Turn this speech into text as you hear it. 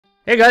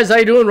Hey guys, how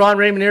you doing? Ron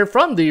Raymond here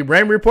from the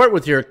Raymond Report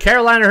with your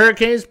Carolina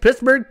Hurricanes,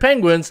 Pittsburgh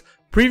Penguins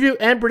preview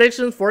and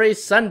predictions for a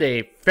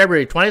Sunday,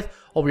 February 20th.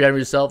 Hope you're having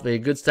yourself a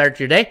good start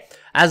to your day.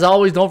 As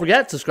always, don't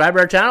forget, subscribe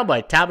to our channel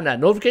by tapping that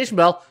notification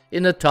bell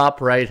in the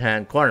top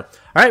right-hand corner.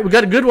 All right, we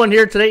got a good one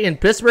here today in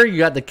Pittsburgh. You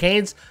got the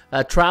Canes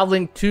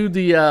traveling to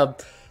the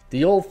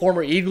old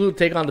former Igloo to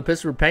take on the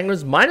Pittsburgh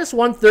Penguins. Minus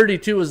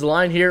 132 is the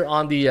line here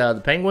on the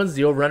Penguins.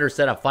 The over-under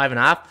set at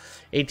 5.5.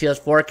 ATS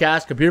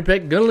forecast, computer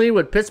pick, gonna lead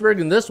with Pittsburgh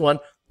in this one.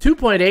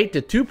 2.8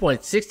 to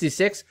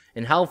 2.66,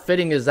 and how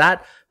fitting is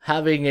that?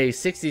 Having a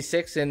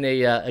 66 in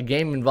a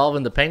game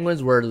involving the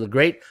Penguins where the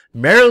great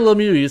Mario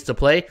Lemieux used to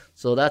play.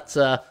 So that's,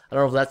 I don't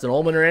know if that's an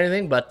omen or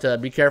anything, but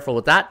be careful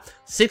with that.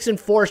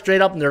 6-4 straight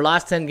up in their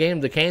last 10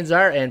 games, the Canes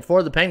are, and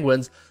for the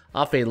Penguins,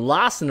 off a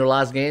loss in their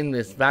last game.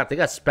 In fact, they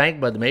got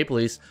spanked by the Maple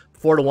Leafs.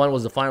 4-1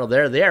 was the final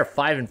there. They are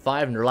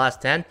 5-5 in their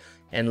last 10.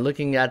 And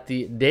looking at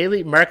the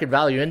daily market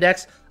value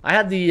index, I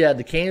had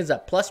the Canes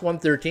at plus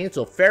 113,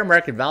 so fair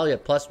market value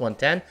at plus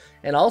 110.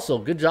 And also,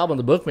 good job on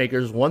the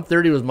bookmakers.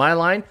 130 was my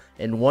line,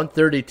 and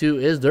 132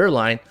 is their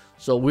line.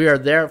 So we are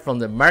there from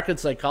the market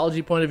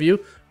psychology point of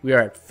view. We are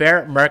at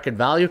fair market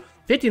value.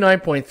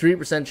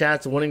 59.3%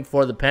 chance of winning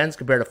for the Pens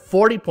compared to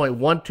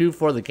 40.12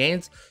 for the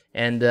Canes.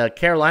 And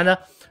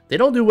Carolina, they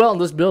don't do well in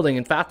this building.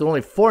 In fact, they're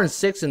only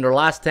 4-6 in their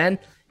last 10.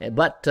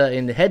 But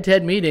in the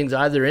head-to-head meetings,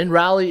 either in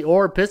Raleigh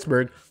or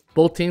Pittsburgh,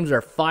 both teams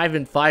are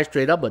 5-5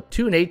 straight up, but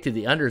 2-8 to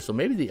the under. So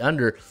maybe the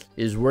under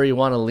is where you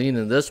want to lean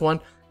in this one.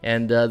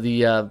 And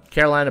the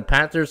Carolina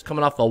Panthers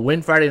coming off a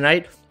win Friday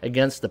night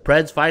against the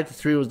Preds.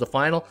 5-3 was the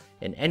final.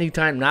 And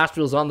anytime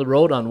Nashville's on the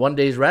road on 1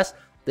 day's rest,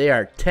 they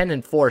are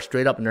 10-4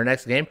 straight up in their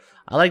next game.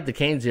 I like the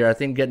Canes here. I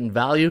think getting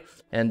value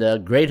and a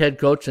great head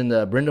coach in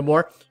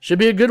Brindamore. Should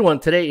be a good one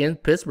today in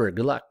Pittsburgh.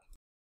 Good luck.